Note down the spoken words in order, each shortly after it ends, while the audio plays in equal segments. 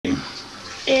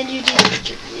And you do.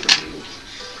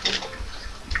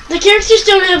 The characters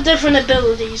don't have different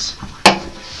abilities.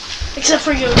 Except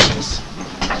for Yoshi's.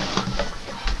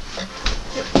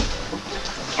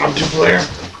 I'm two-player.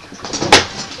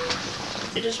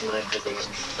 It is my video.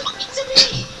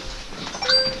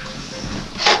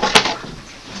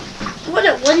 What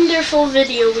a wonderful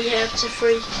video we have to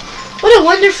free. What a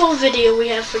wonderful video we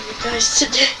have for you guys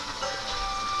today.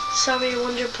 Sorry,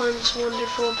 Wonder Pun's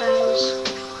wonderful battles.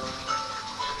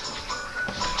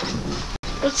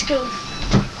 Let's go.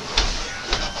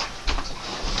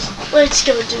 Let's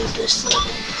go do this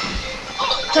level.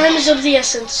 Time is of the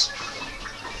essence.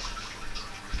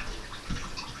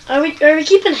 Are we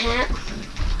keeping hat?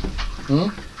 Hmm?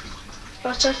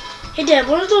 What's that? Hey Dad,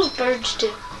 what do those birds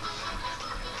do?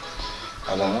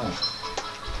 I don't know.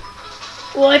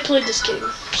 Well, I played this game,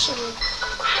 so...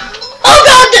 Oh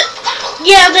God!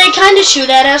 Yeah, they kind of shoot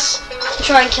at us to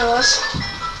try and kill us.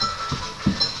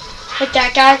 Like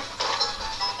that guy.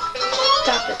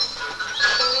 Stop it.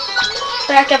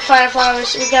 Back up fire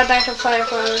flowers. We got back up fire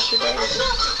flowers today.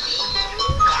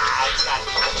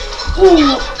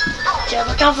 Ooh! Yeah,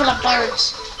 look out for the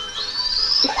birds.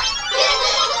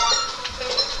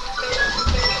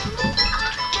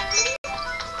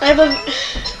 I have a...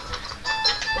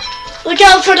 Look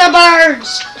out for the birds!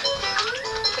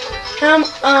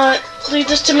 Leave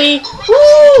this to me.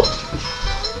 Woo!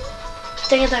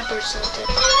 Dang it, that bird's not dead.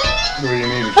 What do you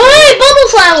need? Oh, hey, bubble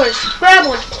flowers! Grab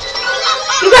one.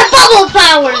 You got bubble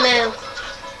flowers now.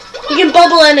 You can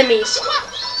bubble enemies.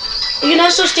 You can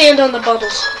also stand on the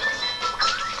bubbles.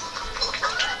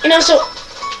 And also,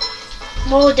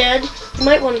 while dead, you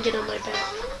might want to get on my back.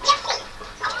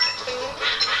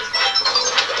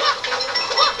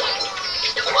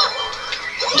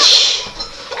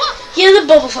 Yeah, the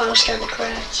bubble flower's kind of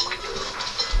cracked.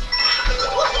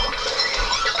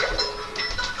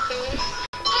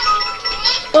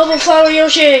 Bubble flower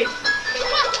Yoshi!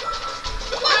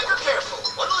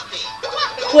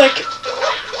 Quick!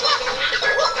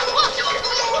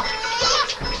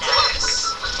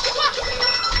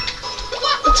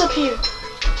 What's up here?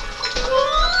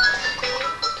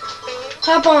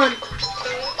 Hop on!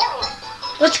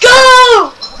 Let's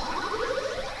go!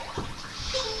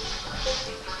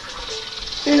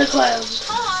 In the clouds.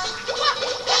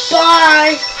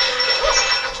 Bye!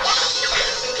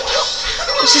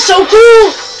 This is so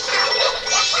cool!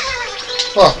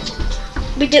 Oh.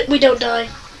 We don't die.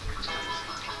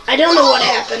 I don't know what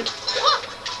happened.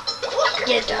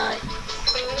 Yeah, die.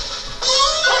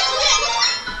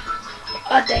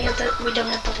 Oh dang it, we don't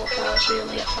have bubble flowers, we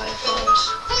only have fire flowers.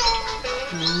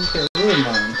 Okay, never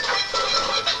mind.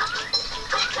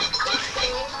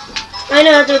 I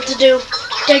know what to do.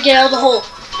 Gotta get out of the hole.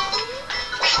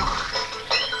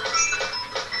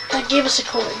 That gave us a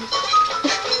coin.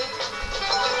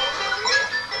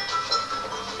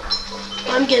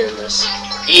 I'm getting this.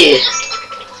 Yeah.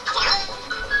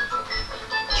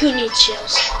 Who needs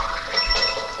shells?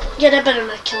 Yeah, that better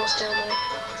not kill us down there.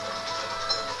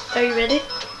 Are you ready?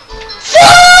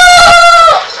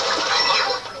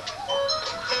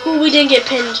 Ooh, we didn't get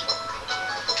pinned.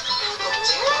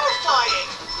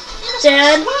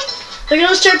 Dad, they're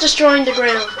gonna start destroying the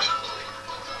ground.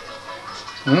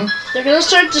 Hmm? They're gonna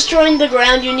start destroying the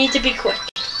ground. You need to be quick.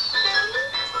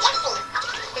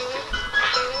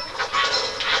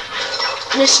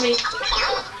 Miss me.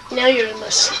 Now you're in my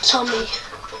tummy.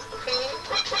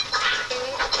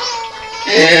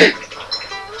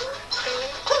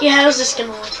 Yeah, how's this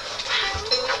gonna work?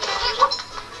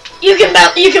 You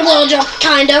can wall jump,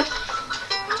 kinda.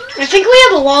 I think we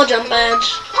have a wall jump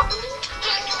badge.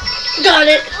 Got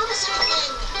it.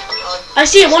 I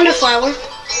see a wonder flower.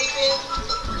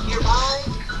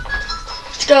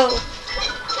 Let's go.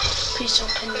 Please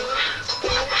don't pin me.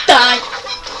 Die.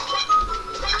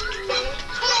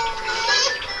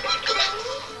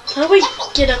 How do we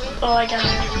get up? Oh, I got it.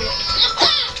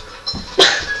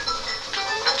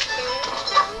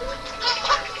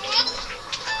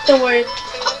 Don't worry.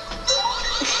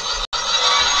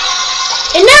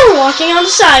 And now we're walking on the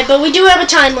side, but we do have a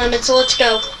time limit, so let's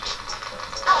go.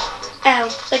 Ow,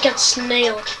 I got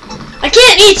snailed. I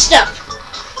can't eat stuff!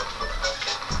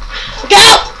 Look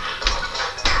out!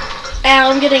 Ow,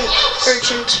 I'm getting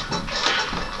urgent.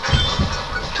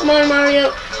 Come on,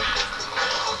 Mario.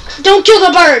 Don't kill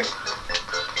the bird!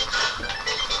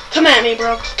 Come at me,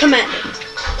 bro. Come at me.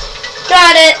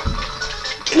 Got it!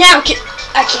 Now,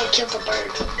 I can't kill the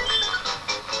bird.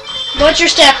 Watch your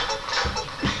step.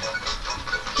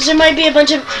 Because there might be a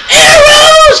bunch of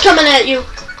arrows coming at you.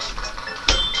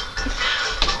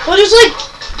 Well, there's like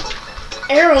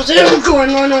arrows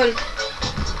going on.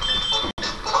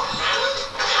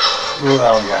 Ooh,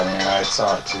 that one got me. I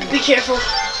saw it too. Be careful.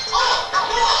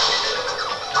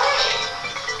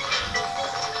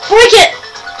 Break it!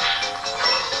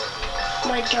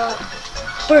 My god.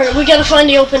 Bird, we gotta find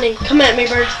the opening. Come at me,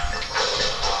 Bird.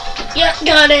 Yeah,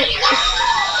 got it.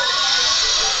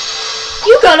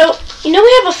 You got it. You know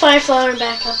we have a fire flower in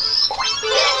backup.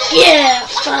 Yeah,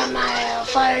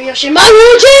 fire Yoshi.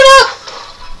 Maruchima!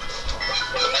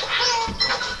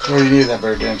 Well, you needed that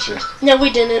bird, didn't you? No,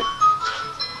 we didn't.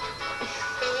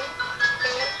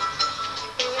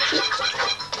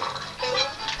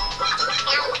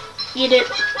 Eat it.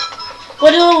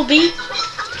 What it'll be?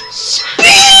 Speed!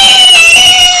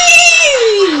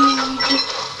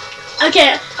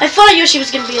 Okay, I thought Yoshi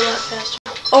was gonna be a lot faster.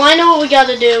 Oh, I know what we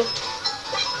gotta do.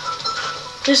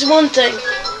 There's one thing.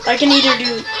 I can either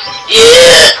do...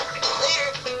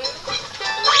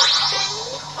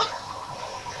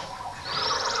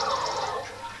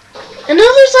 And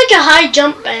now there's like a high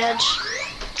jump badge.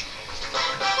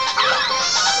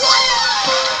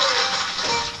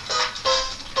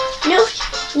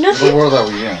 No, What world are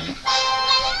we in?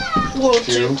 World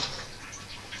 2?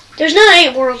 There's not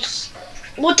 8 worlds.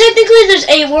 Well, technically there's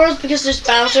 8 worlds because there's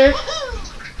Bowser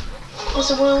as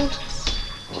a world.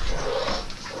 Okay.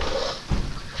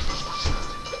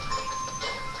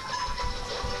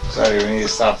 Sorry, we need to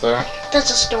stop there. That's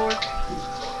a store.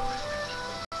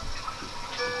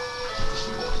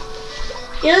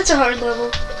 Yeah, that's a hard level.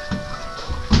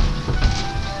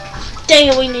 Dang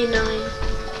it, we need 9.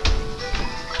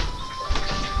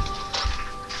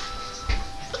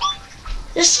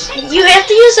 This, you have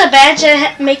to use a badge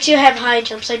that makes you have high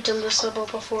jumps. I've done this level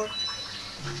before.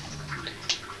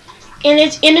 And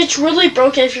it's really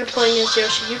broken if you're playing as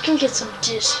Yoshi. You can get some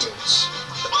distance.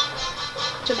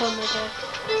 Jump on my back.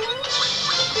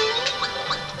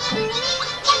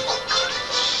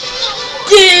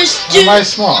 Distance! Am I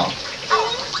small?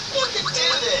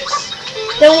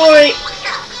 Don't worry.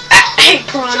 Hey,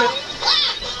 Piranha.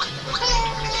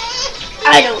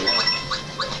 I don't know.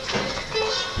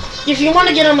 If you want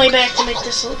to get on my back to make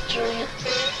this look giant.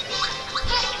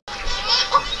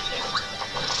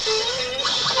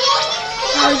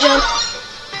 High jump.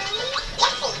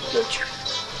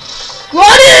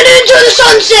 Running into the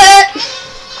sunset!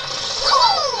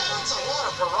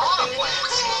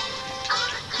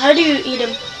 How do you eat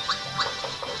them?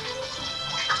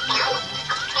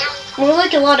 More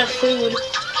like a lot of food.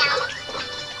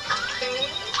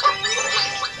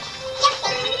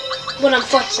 When I'm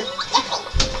flexing.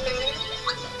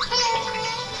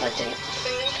 I think.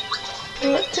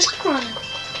 What? Just Piranha.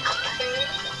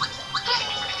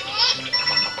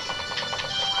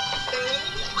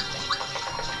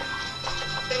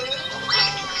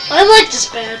 I like this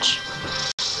badge.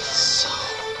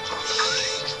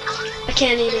 I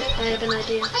can't eat it. I have an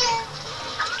idea.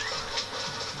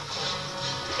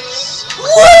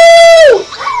 Woo!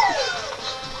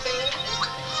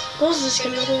 What is this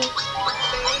gonna do?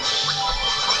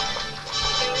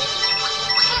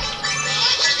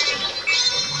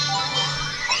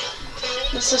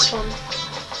 This is fun.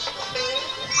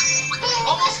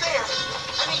 Almost there.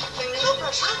 I mean, no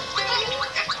pressure.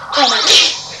 Oh my god.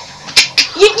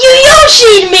 You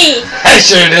Yoshi'd me! I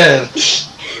sure did.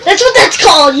 That's what that's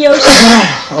called, Yoshi.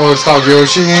 Oh, it's called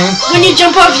Yoshi game? When you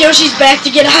jump off Yoshi's back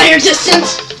to get a higher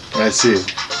distance. I see.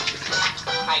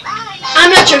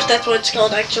 I'm not sure if that's what it's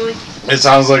called, actually. It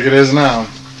sounds like it is now.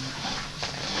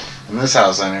 In this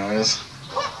house, anyways.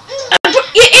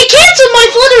 It canceled my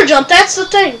flutter jump, that's the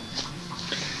thing.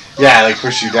 Yeah, I like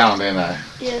pushed you down, didn't I?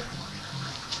 Yeah.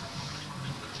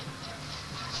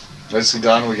 Nicely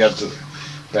done. We got the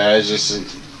badge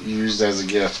just used as a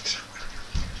gift.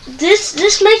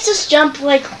 This makes us jump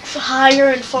like higher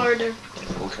and farther.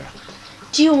 Okay.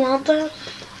 Do you want that?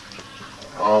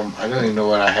 I don't even know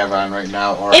what I have on right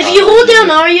now. Or If you hold down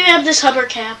R, you have this hover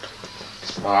cap.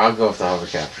 Oh, I'll go with the hover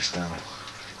cap first now.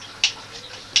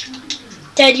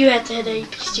 Dad, you have to hit A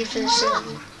because you finished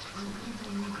it.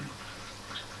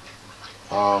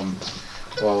 Well,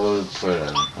 we'll put it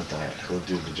in with that. We'll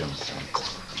do the jump thing.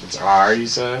 It's R, you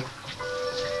said?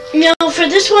 No, for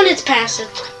this one it's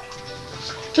passive.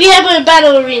 We have a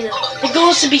battle arena. The goal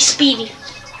is to be speedy.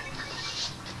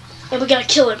 And we gotta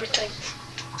kill everything.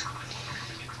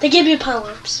 They give you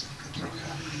power-ups.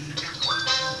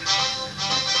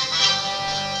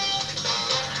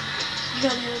 You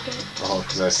gotta hit it. Oh,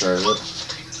 because I started it?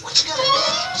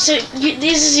 So,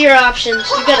 these is your options.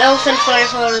 You got elephant,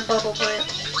 firefly, or bubble plant.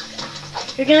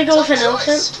 You're gonna go with an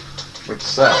elephant?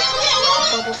 What's that?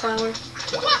 Bubble flower.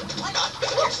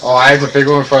 Oh, I have to pick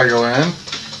one before I go in?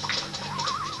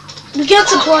 We got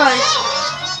supplies.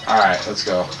 Alright, let's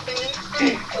go.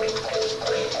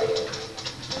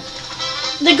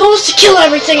 The goal is to kill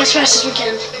everything as fast as we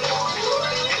can.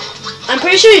 I'm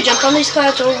pretty sure you jump on these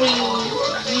clouds or we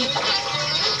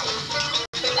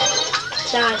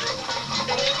die.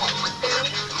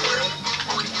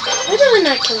 Why did I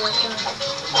not kill that guy?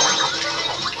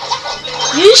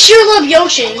 You sure love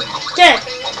Yoshi. Dead.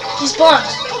 He's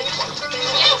blocked.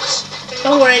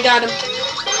 Don't worry, I got him.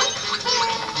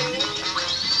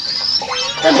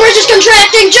 The bridge is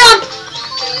contracting! Jump!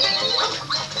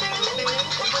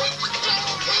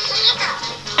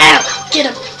 Ow! Get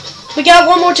him. We got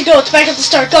one more to go. It's back at the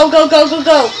start. Go, go, go, go,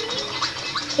 go.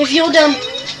 If you'll down.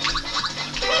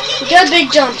 We got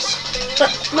big jumps. But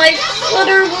my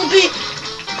flutter will be...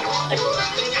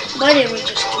 Why didn't we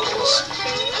just do this?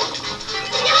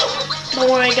 Don't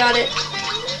worry, I got it.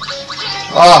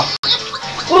 Oh.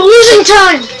 We're losing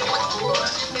time!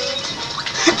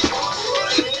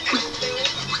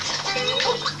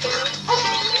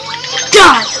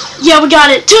 God! Yeah, we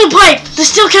got it. To the pipe! This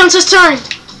still counts as time.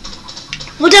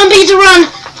 Well, down B to run.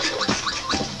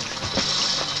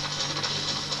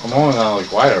 I'm only on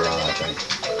like wide around, I think.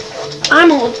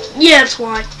 I'm old. Yeah, that's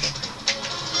why.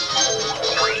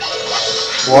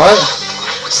 What?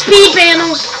 Speed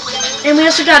panels. And we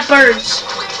also got birds.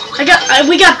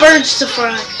 We got birds to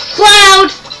fry.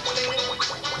 Cloud!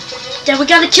 Yeah, we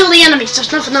gotta kill the enemies.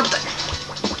 There's nothing up there.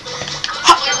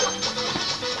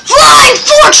 Flying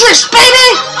Fortress,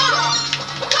 baby!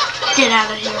 Get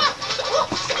out of here.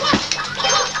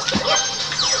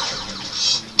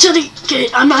 To the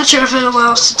gate. I'm not sure if it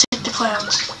allows us to take the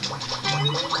clouds.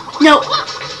 No.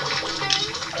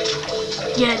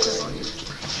 Yeah, it doesn't.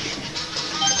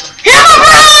 Hammer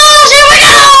Bros! Here we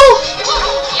go!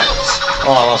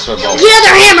 Oh, I lost my bow. Yeah,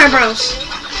 they're Hammer Bros.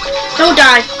 Don't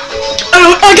die.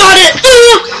 Oh, I got it!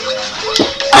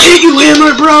 I hate you,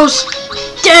 Hammer Bros.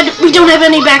 Dead. We don't have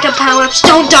any backup power-ups.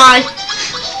 Don't die.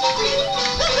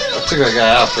 I took that guy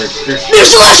out for There's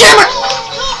the last hammer!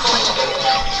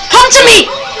 Come to me!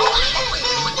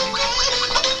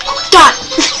 God.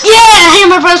 Yeah,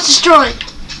 Hammer Bros destroyed.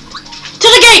 To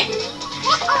the gate!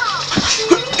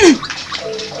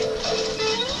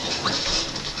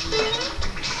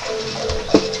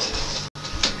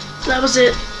 That was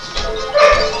it.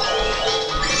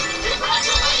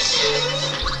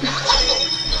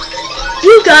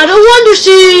 You got a Wonder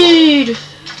Seed!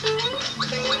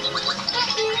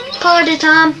 Party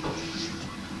time.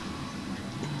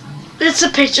 It's a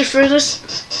picture for this.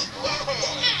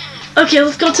 Okay,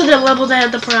 let's go to the level that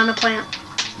had the piranha plant.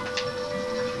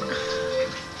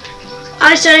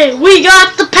 I say, we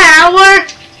got the power!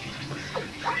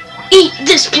 Eat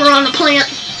this piranha plant!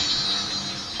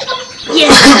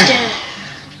 Yeah, it's dead.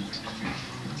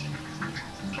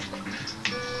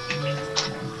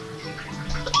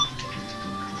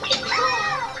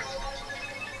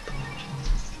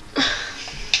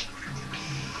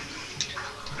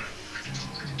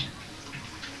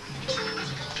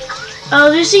 Oh,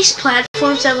 there's these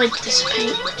platforms that like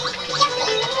dissipate.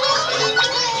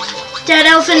 Dead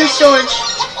elephant in storage.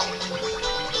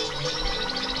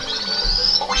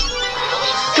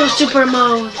 Go super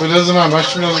mode. But doesn't my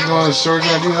mushroom doesn't go in the storage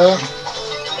when I do that?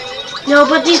 No,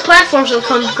 but these platforms will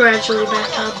come gradually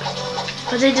back up.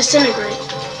 But they disintegrate.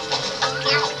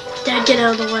 Dad, get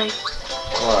out of the way.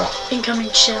 What?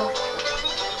 Incoming shell.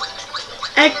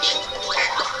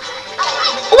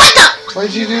 What the?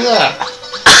 Why'd you do that?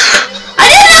 I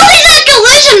didn't know these had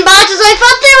collision boxes. I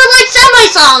thought they were like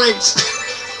semi-solids.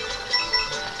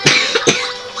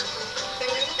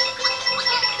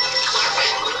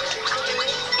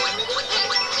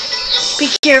 Be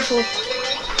careful.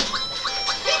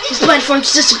 These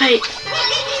platforms dissipate.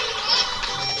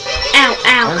 Ow,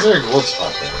 ow. Why is there a gold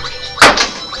spot there?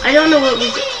 I don't know what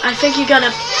we do. I think you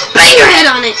gotta bang your head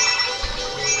on it.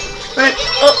 Right.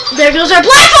 Oh, there goes our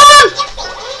platform!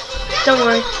 Don't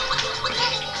worry.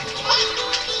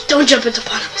 Don't jump at the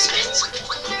bottomless pits.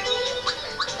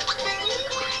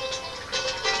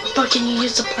 But can you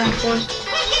use the platform?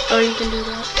 Oh, you can do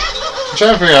that. I'm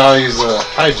trying to figure out how to use a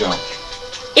high jump.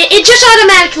 It just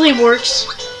automatically works.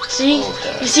 See?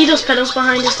 Okay. You see those pedals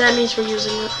behind us? That means we're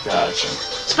using it. Gotcha.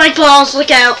 Spike balls,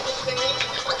 look out.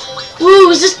 Woo,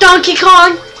 is this Donkey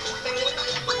Kong?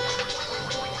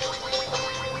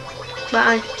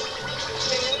 Bye.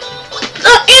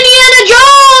 Indiana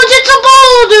Jones! It's a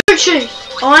boulder chase!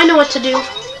 Oh, I know what to do.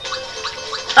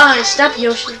 Ah, stop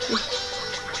Yoshi.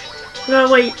 No,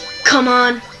 wait. Come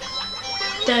on.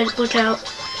 Dad, look out.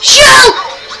 Shoot!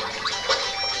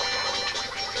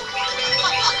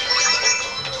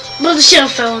 Well, the shell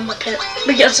fell in the pit.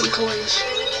 We got some coins.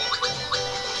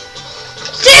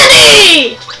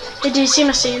 Sandy! Hey, do you see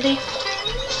my Sandy?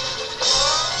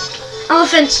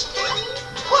 Elephants.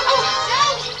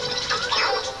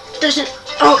 There's an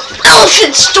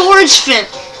elephant storage fin.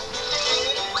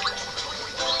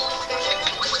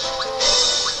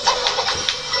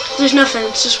 There's nothing.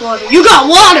 It's just water. You got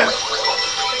water.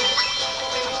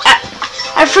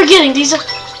 I'm forgetting. These are,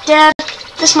 Dad.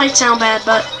 This might sound bad,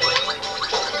 but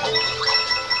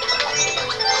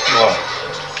What?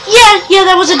 yeah,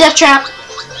 that was a death trap.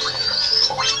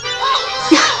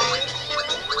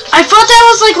 I thought that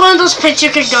was like one of those pits you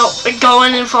could go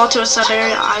in and fall to a sub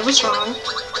area. I was wrong.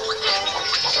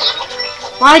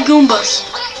 Why Goombas?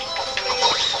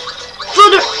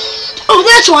 Further. Oh,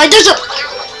 that's why. There's a.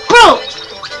 Bro!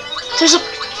 There's a.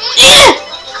 Yeah!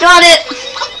 Got it!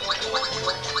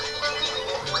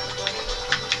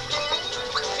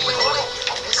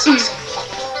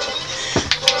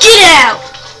 Get out!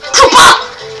 Koopa!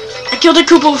 I killed a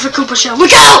Koopa with a Koopa shell.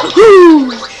 Look out!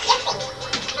 Woo!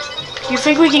 You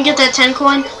think we can get that 10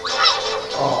 coin?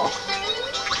 Oh,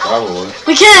 probably.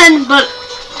 We can, but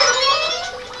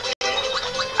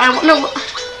I don't know.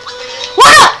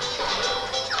 What up?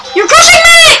 You're crushing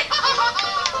me!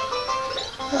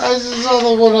 I just saw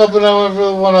the one up and I went for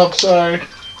the one up, sorry.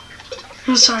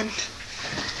 It's fine.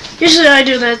 Usually I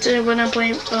do that when I'm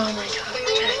playing. Oh my god, I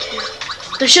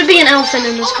can't. There should be an elephant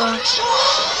in this box.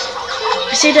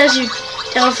 I say that as you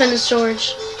elephant in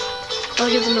storage. I'll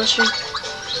get the mushroom.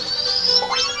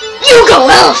 You go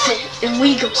elephant! And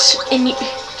we go and you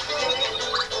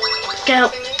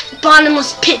got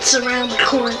bottomless pits around the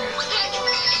corner.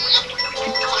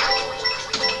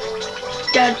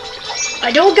 Dad,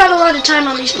 I don't got a lot of time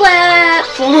on these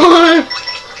platforms.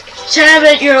 Just have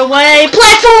it your way.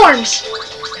 Platforms!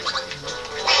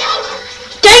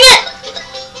 Dang it!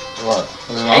 What?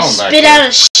 I spit out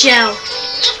a shell.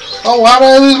 Oh, how did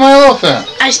I lose my elephant?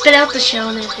 I spit out the shell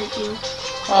and it hit you.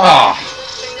 Ah.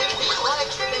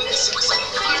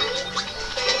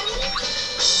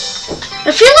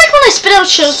 I feel like when I spit out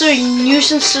shells, they're a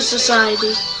nuisance to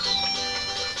society.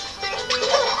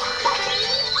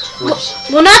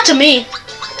 Oops. Well, not to me.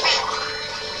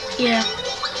 Yeah.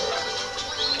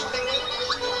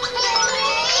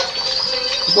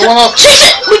 The one up. Chase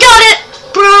it! We got it!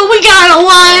 Bro, we gotta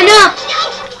line up!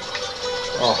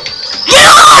 Oh. Get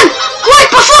on! Right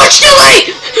before it's too late!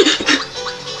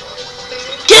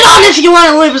 Get on if you want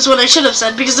to live is what I should have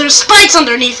said, because there's spikes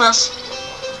underneath us.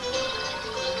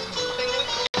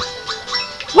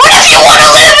 What if you want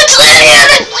to live? It's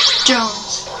Indiana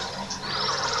Jones.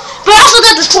 But also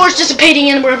that this floor is dissipating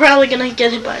and we're probably gonna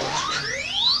get hit by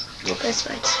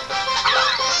spikes.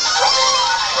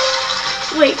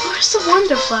 Wait, where's the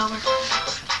Wonder Flower?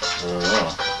 I don't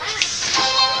know.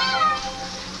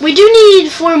 We do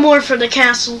need 4 more for the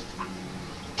castle.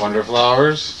 Wonder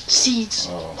flowers? Seeds.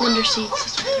 Oh. Wonder seeds,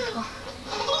 that's what they're called.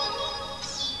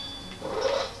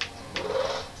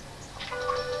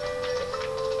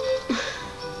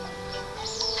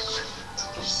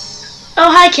 Oh,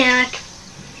 hi, Kamek.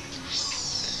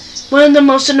 One of the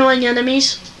most annoying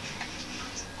enemies.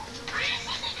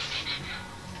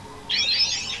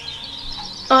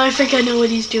 Oh, I think I know what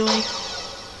he's doing.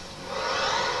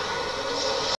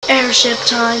 Airship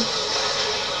time.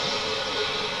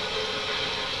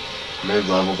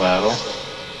 Mid-level battle.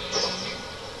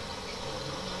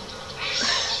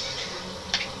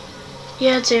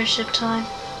 Yeah, it's airship time.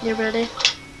 You ready?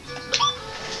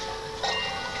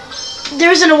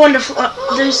 There isn't a wonder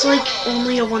there's like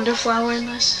only a wonder flower in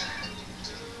this.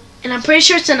 And I'm pretty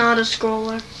sure it's an auto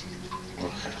scroller.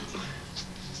 Okay.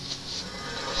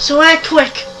 So act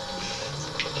quick.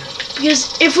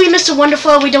 Because if we miss a wonder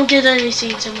flower, we don't get any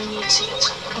seeds and we need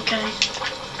seeds. Okay.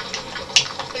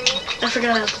 I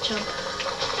forgot how to jump.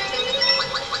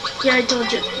 Yeah, I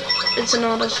told you. It's an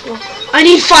auto scroll. I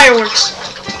need fireworks.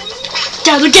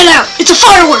 Gather, get out! It's a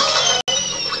firework!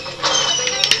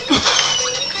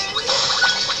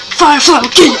 Fireflower,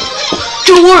 get it!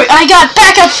 Don't worry, I got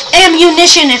backup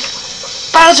ammunition if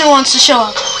Bowser wants to show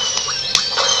up.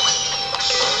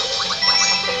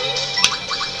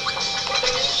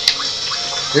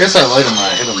 I guess I light him when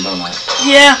I hit him, don't I?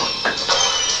 Yeah.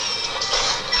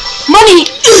 Money!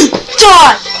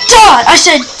 Dot! Dot! I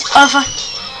said,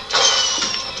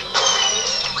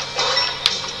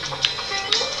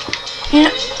 you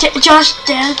know, Josh,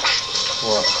 Dad,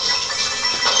 What?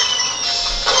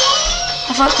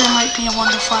 I thought there might be a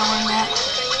wonder flower in that.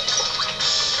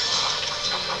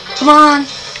 Come on.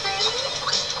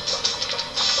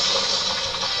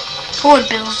 Poor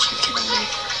Bill's, you kidding me?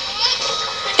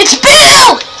 It's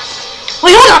Bill!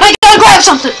 Wait, hold on, I gotta grab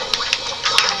something.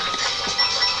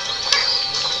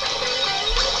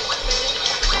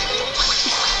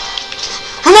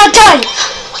 I'm not dying.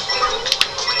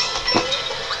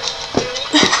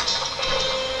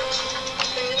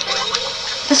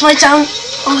 This might sound...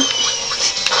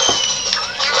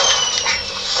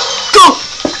 Go!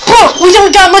 Bro, we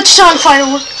don't got much time,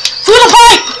 firewood. Through the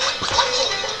pipe!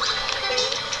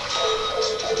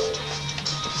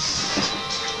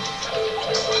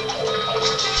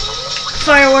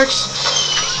 Fireworks.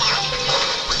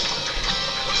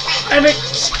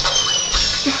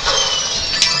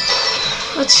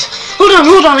 Let's...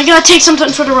 Hold on, I gotta take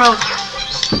something for the road.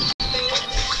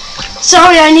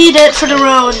 Sorry, I need it for the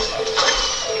road.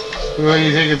 What,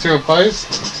 you take it through a pipe?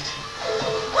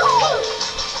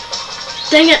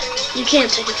 Dang it, you can't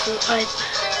take it through a pipe.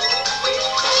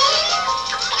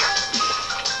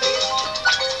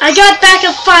 I got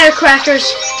backup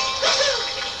firecrackers.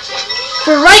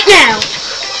 For right now.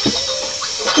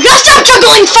 We gotta stop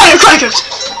juggling firecrackers!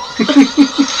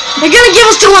 They're gonna give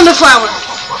us the Wonder Flower.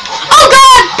 Oh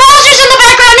god! Bowser's in the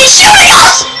background, he's shooting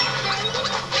us!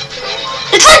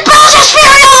 It's like Bowser's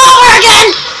Fury all over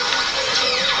again!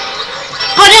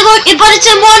 But it's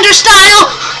in Wonder style!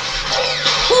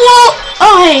 Whoa!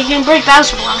 Oh hey, you can break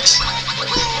Bowser blocks.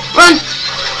 Run!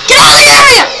 Get out of the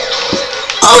area!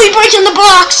 Oh, he's breaking the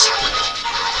blocks!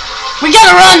 We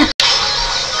gotta run!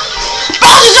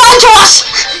 Bowser's on to us!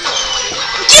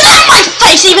 Get out of my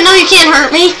face, even though you can't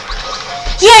hurt me!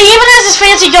 Yeah, he even has his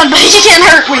fancy gun, but he can't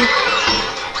hurt me.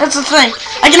 That's the thing.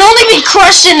 I can only be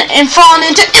crushed and fallen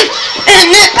into it.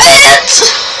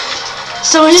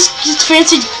 So his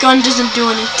fancy gun doesn't do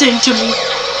anything to me.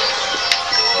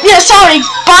 Yeah, sorry.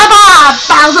 Bye-bye,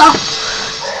 Bowser.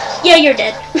 Yeah, you're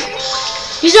dead.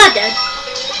 He's not dead.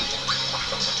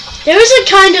 There is a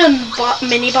kind of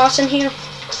mini-boss in here.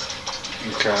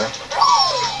 Okay.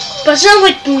 But it's not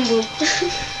like Boom Boom.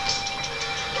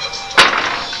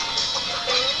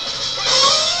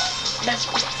 That's...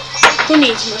 Who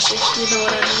needs mercy? You know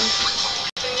what I mean.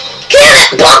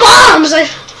 Get it! Bombs!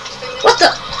 What the?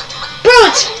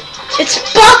 Bro, it's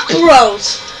Buff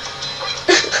Bros.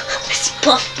 It's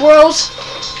Buff Bros.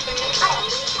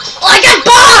 Oh, I got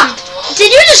bombed!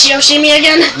 Did you just Yoshi me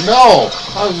again? No!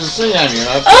 I was just sitting on you.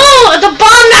 Oh! The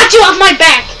bomb knocked you off my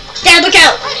back! Dad, look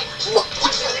out!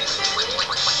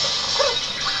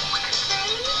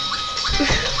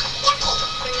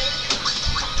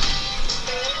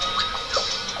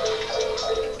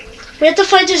 We have to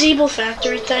fight this evil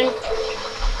factory thing.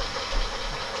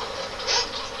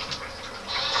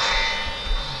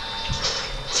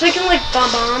 So we can like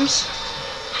bombs.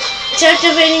 It's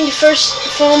activating the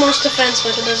foremost defense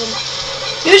mechanism.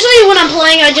 Usually when I'm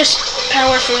playing, I just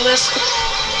power through this.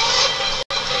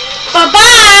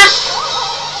 Bye-bye!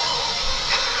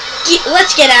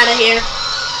 Let's get out of here.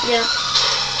 Yeah.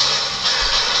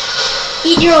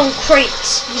 Eat your own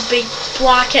crates, you big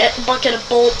bucket of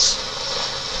bolts.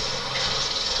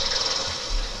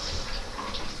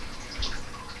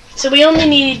 So we only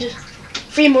need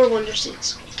 3 more Wonder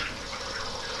Seeds.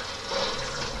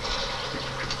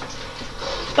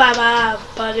 Bye-bye,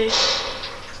 buddy.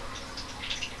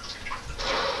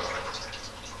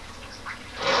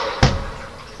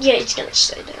 Yeah, it's gonna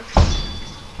stay there.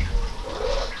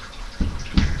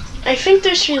 I think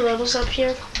there's 3 levels up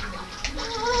here.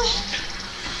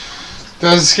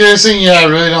 That's the scariest thing, yeah, I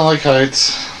really don't like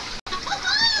heights.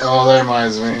 Oh, that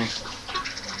reminds me.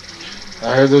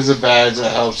 I heard there's a badge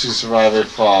that helps you survive a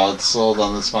fall. It's sold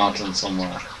on this mountain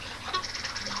somewhere.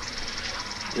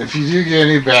 If you do get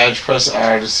any badge, press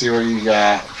R to see what you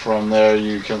got. From there,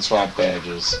 you can swap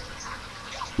badges.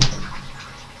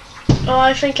 Oh,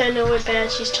 I think I know what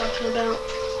badge he's talking about.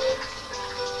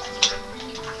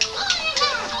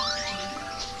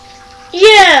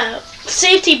 Yeah!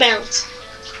 Safety bounce.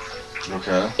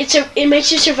 Okay. It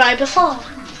makes you survive a fall.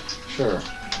 Sure.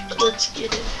 Let's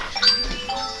get it.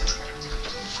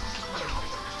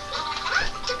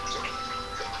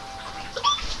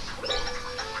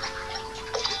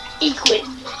 Equip.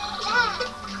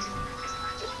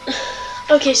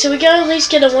 Okay, so we gotta at least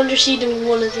get a Wonder Seed in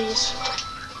one of these.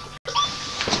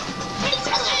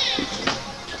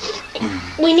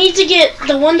 We need to get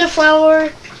the Wonder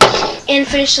Flower and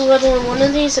finish the level in one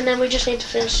of these, and then we just need to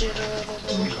finish it.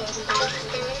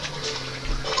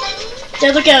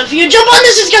 Dad, look out! If you jump on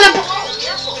this, it's gonna.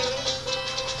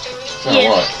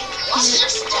 Yeah. What?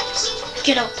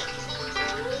 Get up.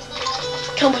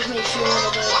 Come with me if you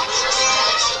want to.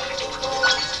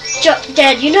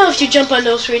 Dad, you know if you jump on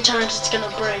those 3 times, it's gonna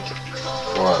break.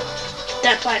 What?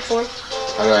 That platform.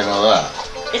 How do I know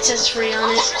that? It says free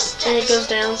on it, and it goes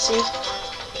down, see?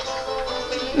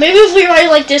 Maybe if we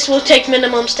write like this, we'll take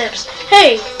minimum steps.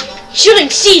 Hey! Shooting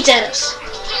seeds at us!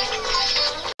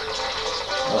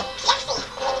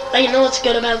 Oh, you know what's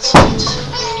good about seeds?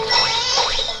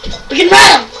 We can ride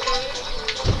them!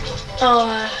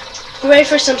 Oh, You ready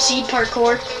for some seed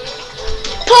parkour?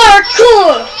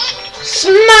 Parkour!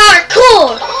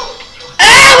 Smartcore!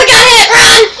 Ah, we got hit!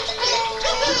 Run!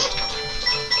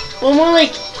 Well, more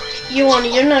like you wanna.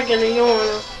 You're not gonna. You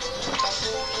wanna.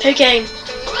 Pick aim.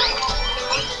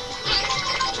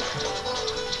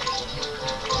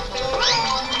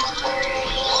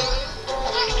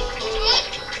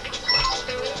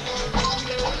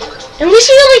 At least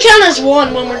we only count as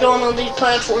one when we're going on these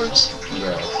platforms.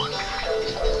 Yeah.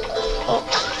 Oh.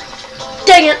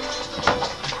 Dang it.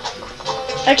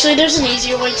 Actually, there's an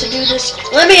easier way to do this.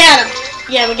 Let me at him.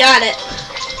 Yeah, we got it.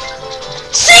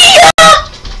 See ya!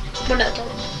 We're not done.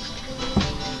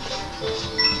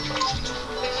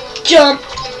 Jump.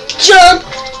 Jump.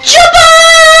 Jump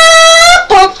up!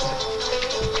 Bump.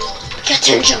 We got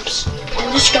 10 jumps.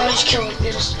 And this guy's killing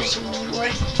this. It's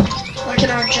working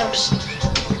our jumps.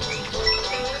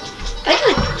 I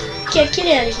gotta get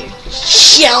out of here.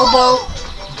 Shellbo.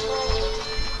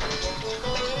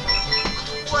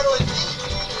 What'll it be?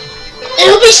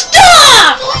 It'll be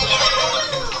stop!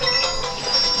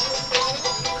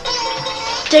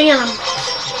 Dang it, I'm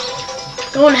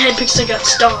going ahead because I got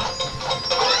star.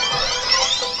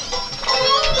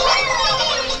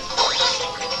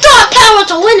 Star power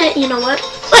to win it, you know what?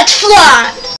 Let's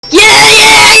fly!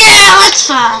 Yeah, let's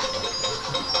fly!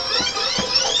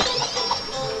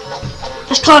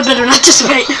 This cloud better not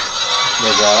dissipate.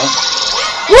 Like that.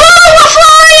 Woo! We're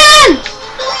flying!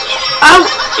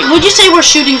 Would you say we're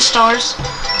shooting stars?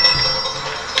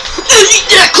 Eat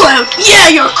that cloud! Yeah,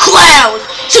 you're a cloud!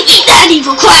 So eat that,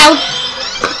 evil cloud!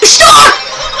 Star!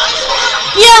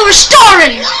 Yeah, we're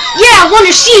starring! Yeah, I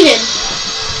wanna see it!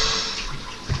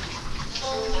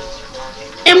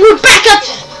 And we're back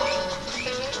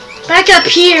up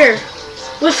here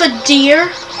with a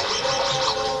deer.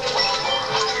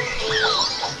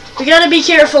 We gotta be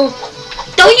careful.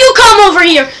 Don't you come over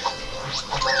here!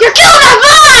 You're killing our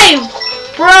vibe!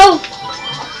 Bro!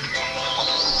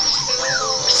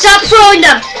 Stop throwing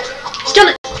them! It's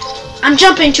gonna... I'm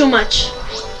jumping too much.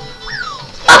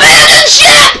 Abandon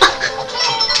ship!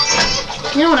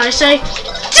 You know what I say?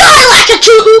 Die like a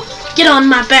two! Get on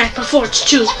my back before it's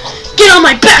two. Get on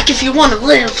my back if you wanna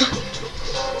live.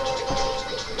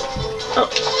 Oh,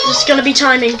 this is gonna be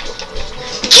timing.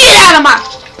 Get out of my...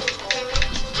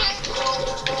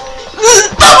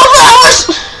 Bubble flowers!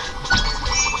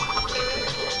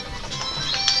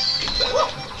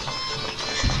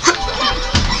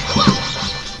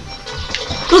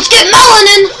 Let's get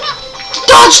melanin!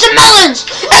 Dodge the melons!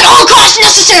 At all costs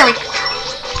necessary!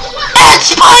 And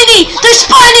Spiny! They're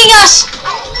spining us!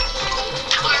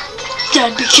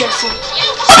 Dad, be careful.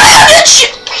 Abandon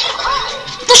ship!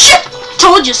 The ship!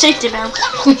 Told you, safety bound.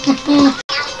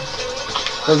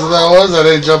 That's what that was? I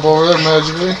didn't jump over there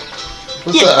magically?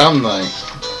 What's Yeah. the M thing?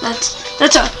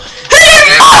 That's a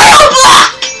hidden Mario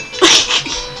block!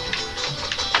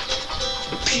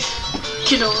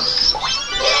 Get over.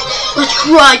 Let's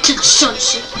ride to the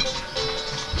sunset.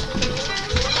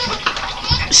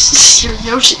 You're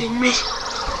Yoshiing me.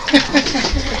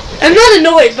 I'm not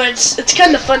annoyed, but it's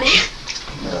kind of funny.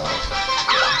 Yeah.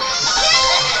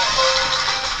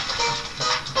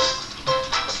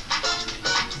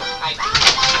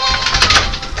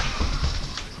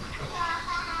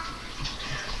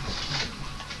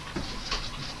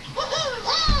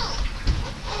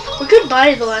 We could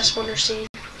buy the last Wonder Seed.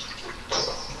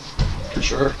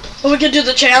 Sure. Or we could do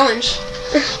the challenge.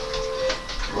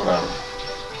 Whatever.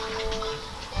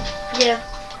 Yeah.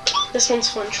 This one's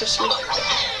fun, trust me.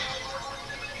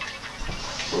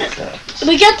 Okay.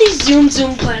 We got these zoom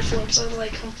platforms. I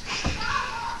like them.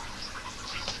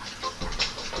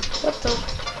 What the?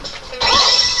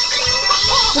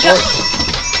 We got...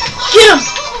 Get him!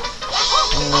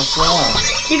 Oh, what's wrong?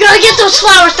 You gotta get those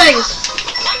flower things!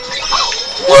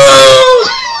 Woo!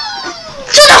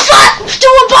 To the front! To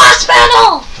a boss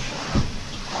battle!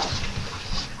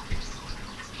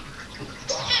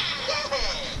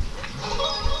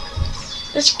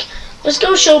 Let's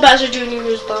go show Bowser Jr.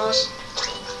 who's boss.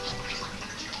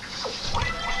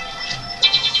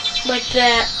 Like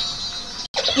that.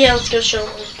 Yeah, let's go show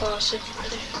him who's boss.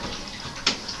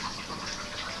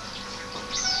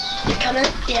 You coming?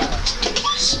 Yeah, let's do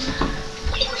this.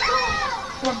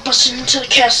 We're busting into the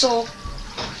castle.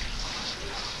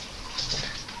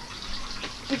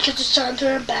 Because it's time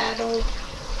to battle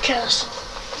castle.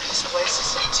 This place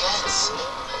is intense.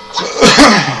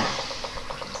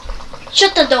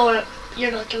 Shut the door.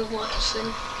 You're not gonna want us in.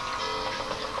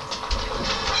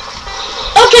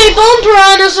 Okay, bone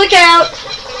piranhas, look out.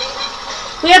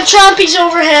 We have chompies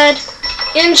overhead.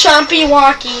 And chompy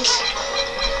walkies.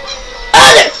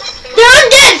 Oh, they're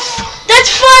undead!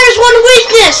 That's fire's one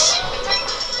weakness!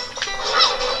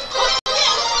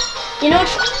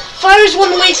 was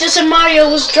one weakness in Mario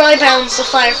was dry bounce the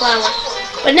fire flower.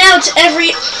 But now it's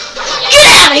every... Get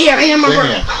out of here, Hamburger!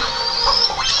 Dang it.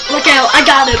 Look out, I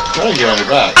got him. Try to get on your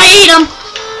back. I ate him!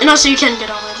 And also you can get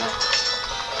on my back.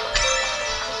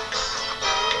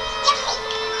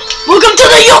 Welcome to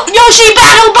the Yoshi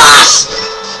Battle Boss!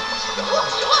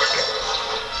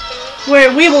 Where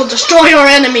we will destroy our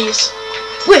enemies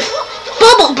with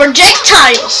bubble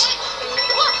projectiles.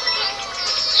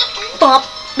 Bop.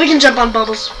 We can jump on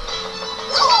bubbles.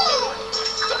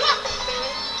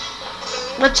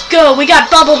 Let's go. We got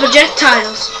bubble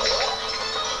projectiles.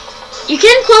 You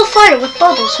can glow fire with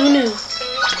bubbles. Who knew?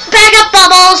 Back up,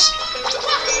 bubbles.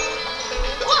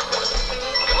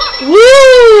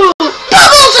 Woo!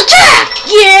 Bubbles attack!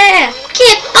 Yeah.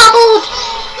 Get bubbled.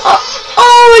 Oh,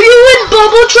 are you in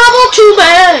bubble trouble? Too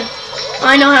bad.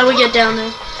 I know how we get down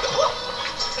there.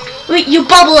 Wait, you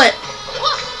bubble it.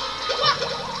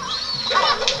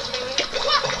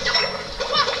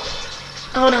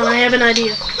 Hold on, I have an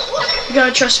idea. You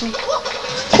gotta trust me.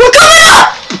 We're coming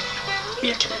up!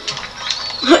 You're kidding.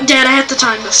 Dad, I have to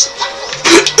time this.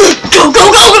 Go,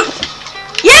 go, go!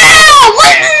 Yeah!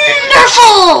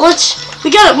 Wonderful!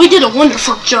 We did a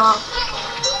wonderful job.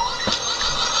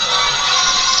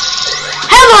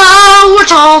 Hello! We're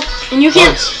tall. And you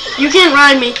can't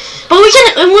ride me. But we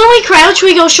can, and when we crouch,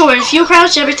 we go short. If you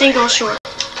crouch, everything goes short.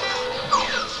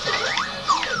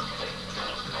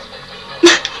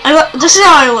 This is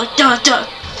how I look. Duh, duh.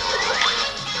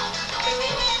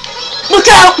 Look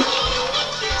out!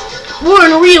 We're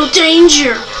in real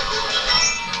danger.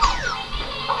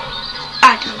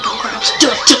 I can go crouch.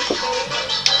 Duh, duh.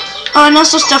 Oh, and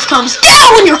also stuff comes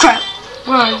down when you're crouched.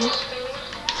 Where are you?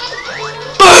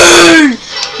 Burn!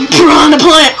 You piranha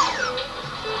plant!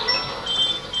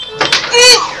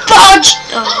 Dodge!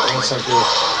 Oh. That's not good.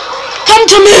 Come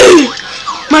to me!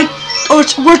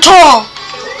 We're tall.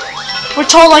 We're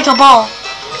tall like a ball.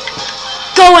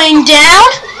 Going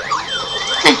down?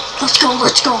 Hey, let's go,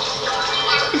 let's go.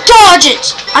 Dodge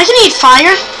it! I can eat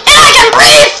fire. And I can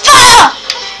breathe fire!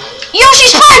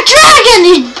 Yoshi's Park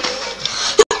Dragon!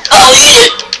 I'll eat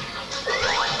it!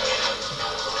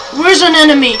 Where's an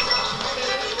enemy?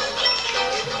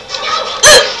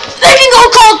 They can go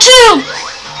cold too!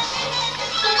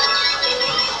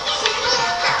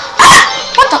 Ah!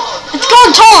 What the? It's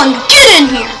going tall and get in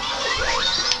here!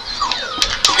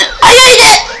 I ate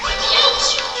it!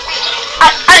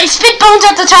 I spit bones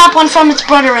at the top one from its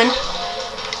brethren.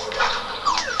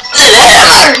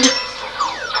 Hammered!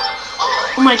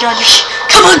 Oh my god,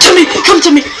 come on to me, come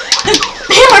to me!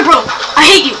 Hammer bro! I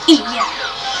hate you, eat, yeah.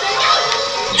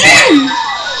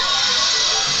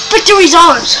 Victory's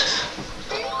ours!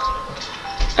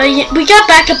 We got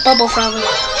back a bubble flower.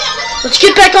 Let's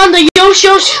get back on the Yosh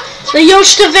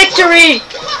to victory!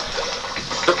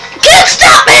 Can't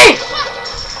stop me!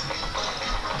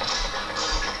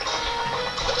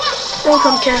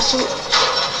 Welcome, Castle.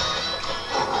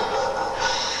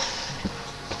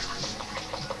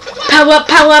 Power up,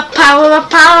 power up, power up,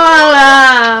 power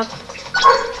up!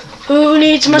 Who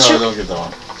needs mushroom? No, don't get that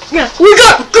one. Yeah, we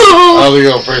got go! I'll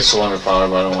go first Wonder Power,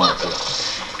 but I don't want to.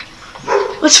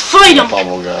 Let's fight him!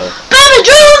 Bubble guy. Baba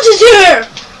Jones is here!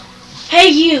 Hey,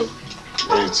 you.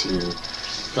 It's you.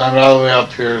 Climb all the way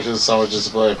up here to someone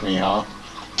just play with me, huh?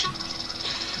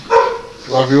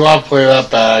 Well, if you want to play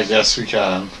that bad, I guess we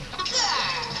can.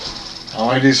 I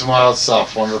want to do some wild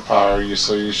stuff, Wonder Power,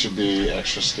 so you should be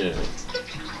extra scared.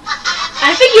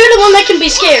 I think you're the one that can be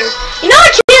scared. You know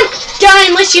I can't die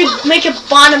unless you make a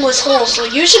bottomless hole, so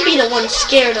you should be the one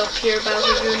scared up here,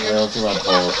 Bowser Jr. I don't think my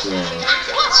ball is doing it.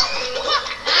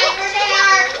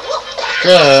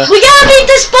 Okay. We gotta beat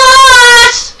this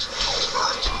boss!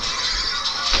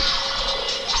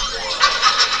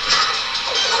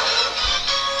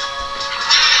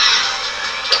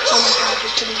 Oh my god,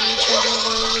 you're kidding me.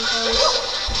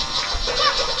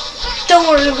 Don't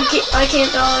worry, I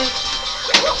can't die.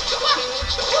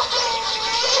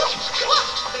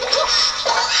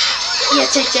 Yeah,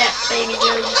 take that, baby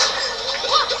Jones.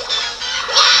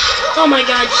 Oh my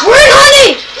god, we're in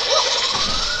honey!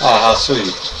 Oh, how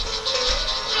sweet.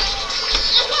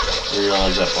 You don't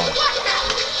like that part.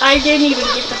 I didn't even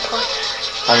get the part.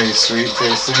 Honey, sweet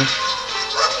tasting.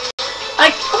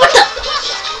 What the?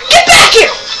 Get back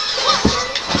here!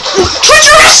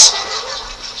 Treacherous!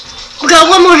 We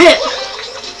got one more hit.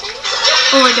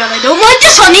 Oh my god, I don't like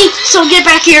this honey, so get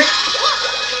back here.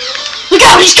 Look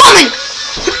out, he's coming!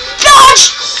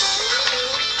 Dodge!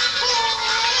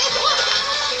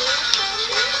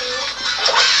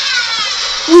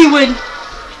 We win.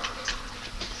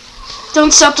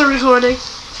 Don't stop the recording.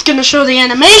 It's gonna show the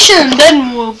animation, and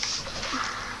then we'll...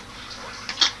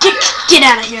 Get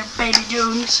out of here, baby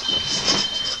Jones.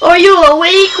 Are you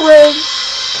awake, Lynn?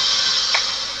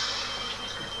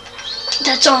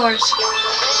 That's ours.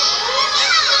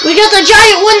 We got the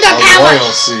giant wonder A power.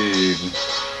 royal seed.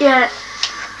 Yeah.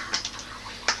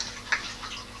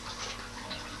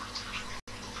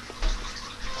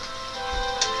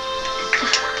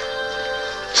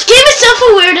 This game is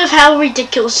self-aware of how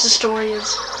ridiculous the story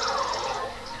is.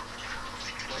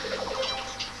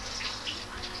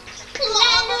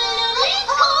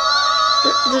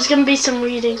 There's gonna be some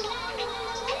reading.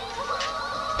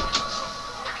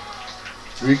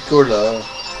 Ricola.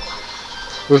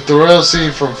 With the royal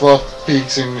seed from Fluff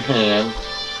Peaks in hand,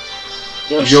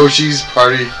 Yoshi's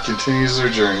party continues their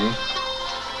journey.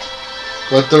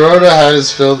 But the road ahead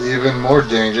is filled even more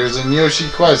dangers, and Yoshi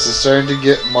Quest is starting to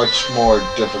get much more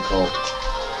difficult.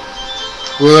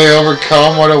 Will they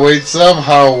overcome what awaits them?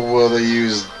 How will they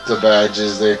use the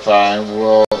badges they find?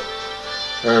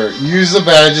 Use the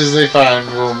badges they find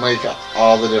will make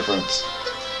all the difference.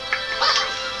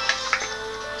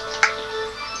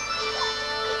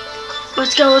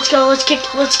 Let's go,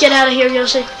 let's get out of here,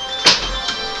 Yoshi.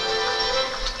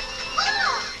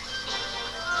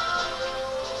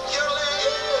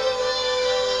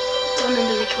 Don't end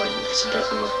the recording this a bit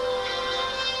more.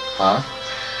 Huh?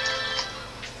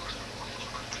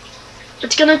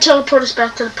 It's gonna teleport us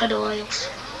back to the pedal aisles.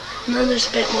 And then there's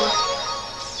a bit more.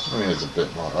 I mean, there's a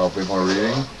bit more. Oh, a bit more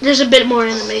reading? There's a bit more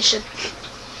animation.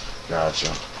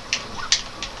 Gotcha.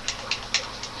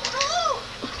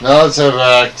 Now let's head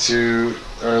back to...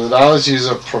 now let's use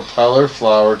a propeller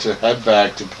flower to head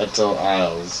back to Petal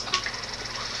Isles.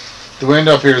 The wind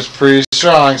up here is pretty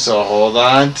strong, so hold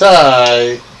on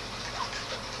tight.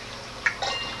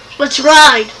 Let's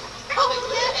ride.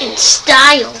 In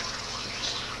style.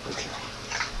 Okay.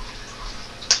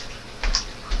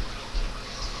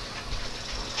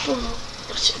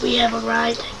 We have a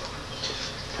ride.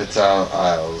 Petal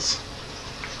Isles.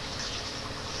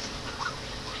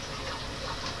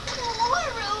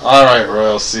 Alright,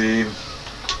 Royal Seed.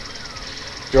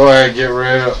 Go ahead, get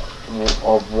rid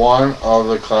of one of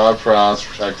the Cloud Prawns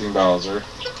protecting Bowser.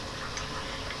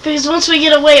 Because once we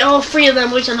get away, all three of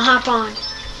them, we can hop on.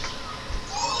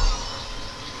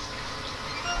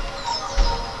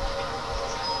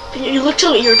 You look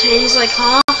so irritated. He's like,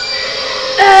 huh?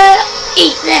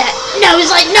 Eat that. No, he's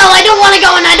like, no, I don't want to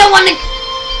go and I don't want to.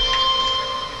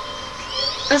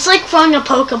 It's like throwing a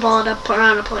Pokeball at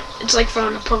around a point. It's like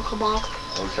throwing a Pokeball.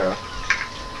 Okay.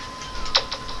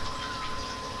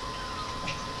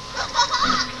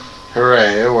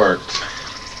 Hooray, it worked.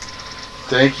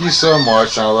 Thank you so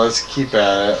much. Now let's keep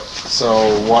at it.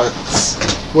 So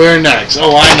where next?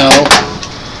 Oh, I know.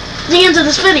 The end of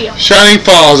this video. Shining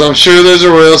Falls. I'm sure there's a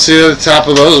royal seed at the top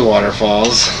of those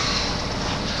waterfalls.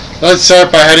 Let's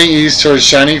start by heading east towards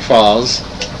Shining Falls.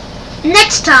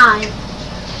 Next time.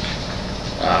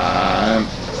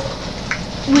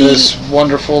 This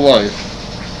wonderful life.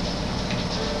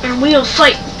 And we'll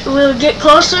fight. We'll get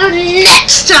closer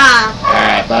next time.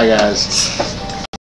 Alright, bye guys.